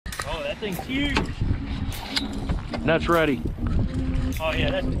that thing's huge. That's ready. Oh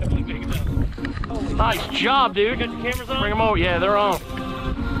yeah, that's definitely big enough. Oh, nice job, dude. You got your cameras on? Bring them over. Yeah, they're on.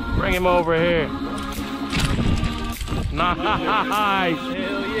 Bring him over here. Nice.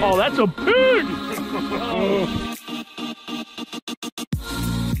 Yeah. Oh, that's a pig. Oh.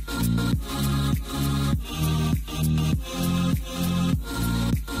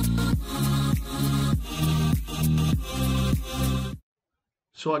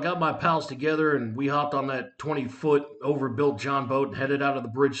 So I got my pals together and we hopped on that 20-foot overbuilt John boat and headed out of the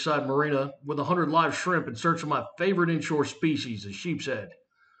Bridgeside Marina with 100 live shrimp in search of my favorite inshore species, the sheepshead.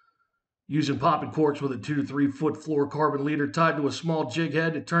 Using popping corks with a 2 to 3 foot fluorocarbon leader tied to a small jig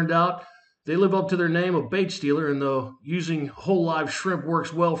head, it turned out they live up to their name of bait stealer, and though using whole live shrimp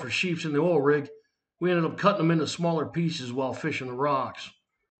works well for sheeps in the oil rig, we ended up cutting them into smaller pieces while fishing the rocks.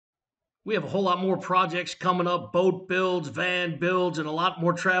 We have a whole lot more projects coming up, boat builds, van builds, and a lot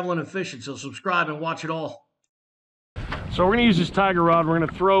more traveling and fishing, so subscribe and watch it all. So we're going to use this tiger rod. We're going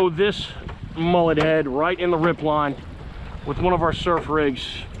to throw this mullet head right in the rip line with one of our surf rigs,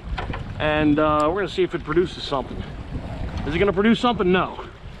 and we're going to see if it produces something. Is it going to produce something? No,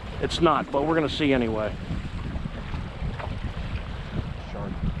 it's not, but we're going to see anyway.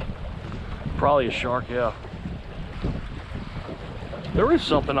 Shark. Probably a shark, yeah. There is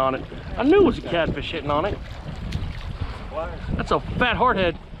something on it. I knew it was a catfish hitting on it. That's a fat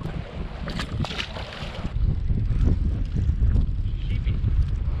hardhead.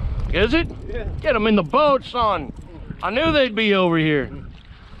 Is it? Yeah. Get them in the boat, son. I knew they'd be over here.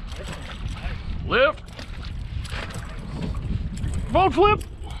 Lift. Boat flip.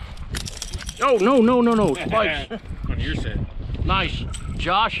 Oh, no. Spikes. On your side. Nice.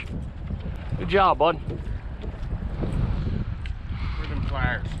 Josh. Good job, bud.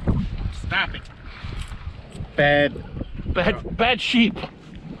 Pliers. Stop it. Bad sheep.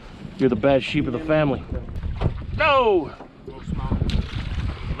 You're the bad sheep of the family. No.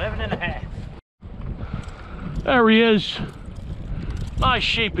 11 and a half. There he is. Nice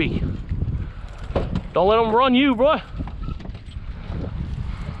sheepy. Don't let him run you, bro.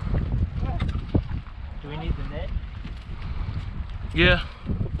 Do we need the net? Yeah.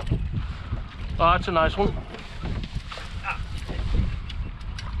 Oh, that's a nice one.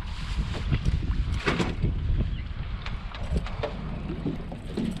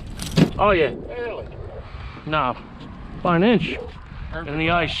 Oh yeah. Really? No. By an inch. In the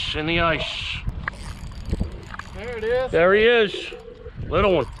ice. There it is. There he is.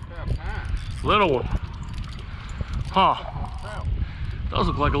 Little one. Little one. Huh. Does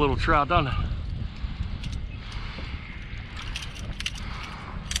look like a little trout, doesn't it?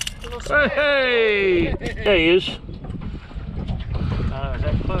 Hey! There he is. Is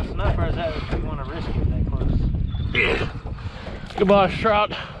that close enough, or is that if we want to risk it that close? Yeah. Goodbye,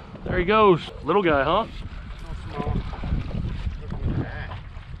 trout. There he goes. Little guy, huh?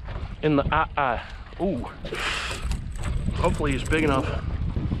 In the eye. Ooh. Hopefully he's big enough.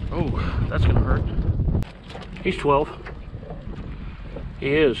 Oh, that's gonna hurt. He's 12.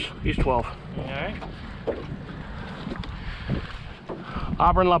 He is. He's 12. Alright.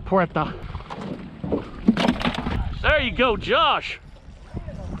 Abren la puerta. There you go, Josh.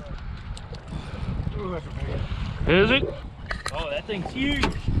 Ooh, that's a big one. Is it? Oh, that thing's huge.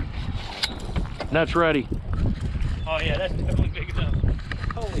 That's ready. Oh yeah, that's definitely big enough.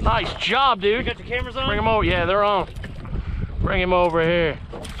 Holy. Nice job, dude. You got your cameras on? Bring him over. Yeah, they're on. Bring him over here.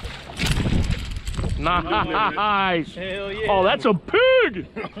 Nice. Hell yeah. Oh, that's a pig.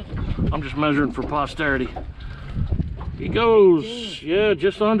 I'm just measuring for posterity. He goes. Yeah,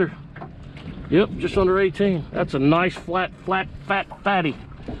 just under. Yep, just under 18. That's a nice fat fatty.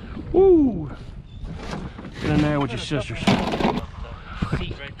 Woo. Get in there with your sisters.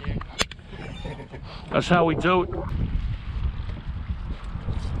 Seat right there. That's how we do it.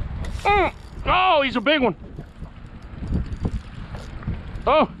 Oh, he's a big one.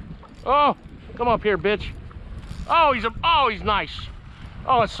 Oh, come up here, bitch. Oh, he's nice.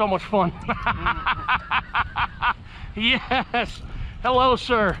 Oh, it's so much fun. Yes. Hello,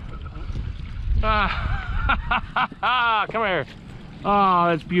 sir. Come here. Oh,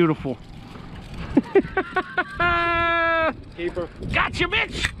 that's beautiful. Keeper. Gotcha,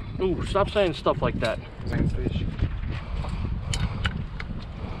 bitch. Ooh, stop saying stuff like that. Fish.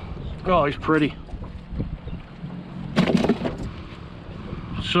 Oh, he's pretty.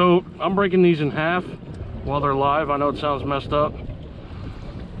 So I'm breaking these in half while they're live. I know it sounds messed up,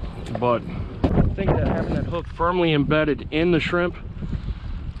 but I think that having that hook firmly embedded in the shrimp,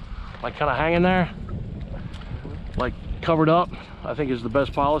 like kind of hanging there, like covered up, I think is the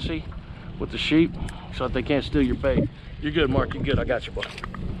best policy with the sheep, so that they can't steal your bait. You're good, Mark. You're good. I got you, bud.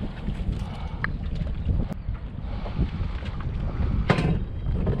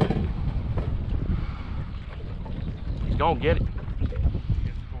 don't get it.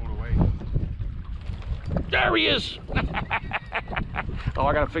 There he is! Oh,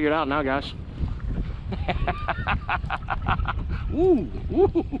 I gotta figure it out now, guys. Ooh,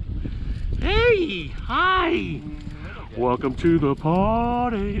 ooh. Hey, hi! Welcome to the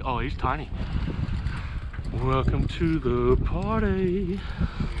party. Oh, he's tiny. Welcome to the party.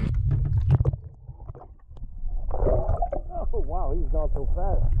 Oh, wow, he's gone so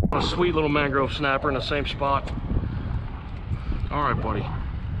fast. A sweet little mangrove snapper in the same spot. All right, buddy.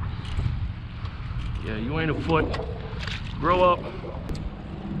 Yeah, you ain't a foot. Grow up.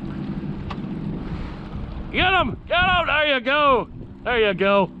 Get him! Get him! There you go! There you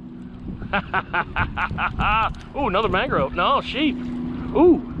go. Ooh, another mangrove. No, sheep.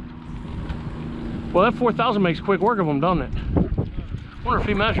 Ooh. Well, that 4,000 makes quick work of him, doesn't it? Wonder if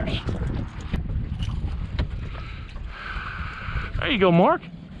he measures. There you go, Mark.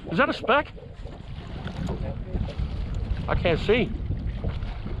 Is that a speck? I can't see.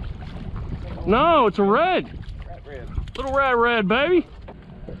 No, it's a red. Little red, baby.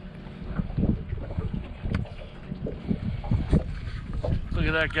 Look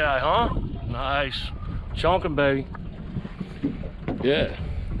at that guy, huh? Nice. Chunking, baby. Yeah.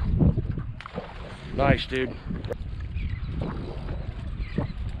 Nice, dude.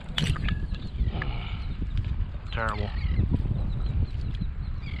 Terrible.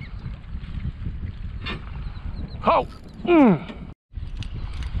 Oh!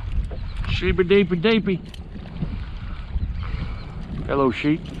 Sheepy deepy deepy. Hello,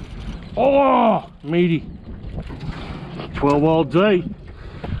 sheep. Oh, meaty. 12 all day.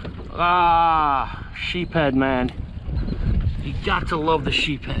 Ah, sheephead, man. You got to love the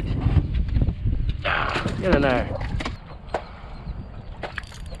sheephead. Ah, get in there.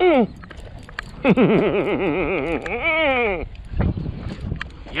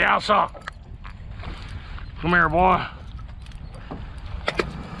 Yeah, sir. Come here, boy.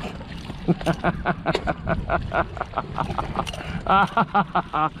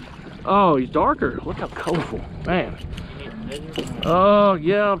 Oh, he's darker. Look how colorful, man. Oh,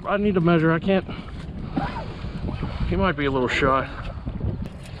 yeah, I need to measure. I can't. He might be a little shy.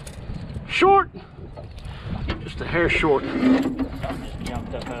 Short. Just a hair short. Something just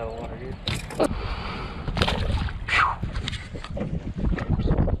jumped up out of the water, dude.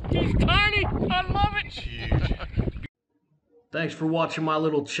 He's tiny. I love it. Huge. Thanks for watching my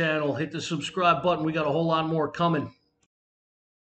little channel. Hit the subscribe button. We got a whole lot more coming.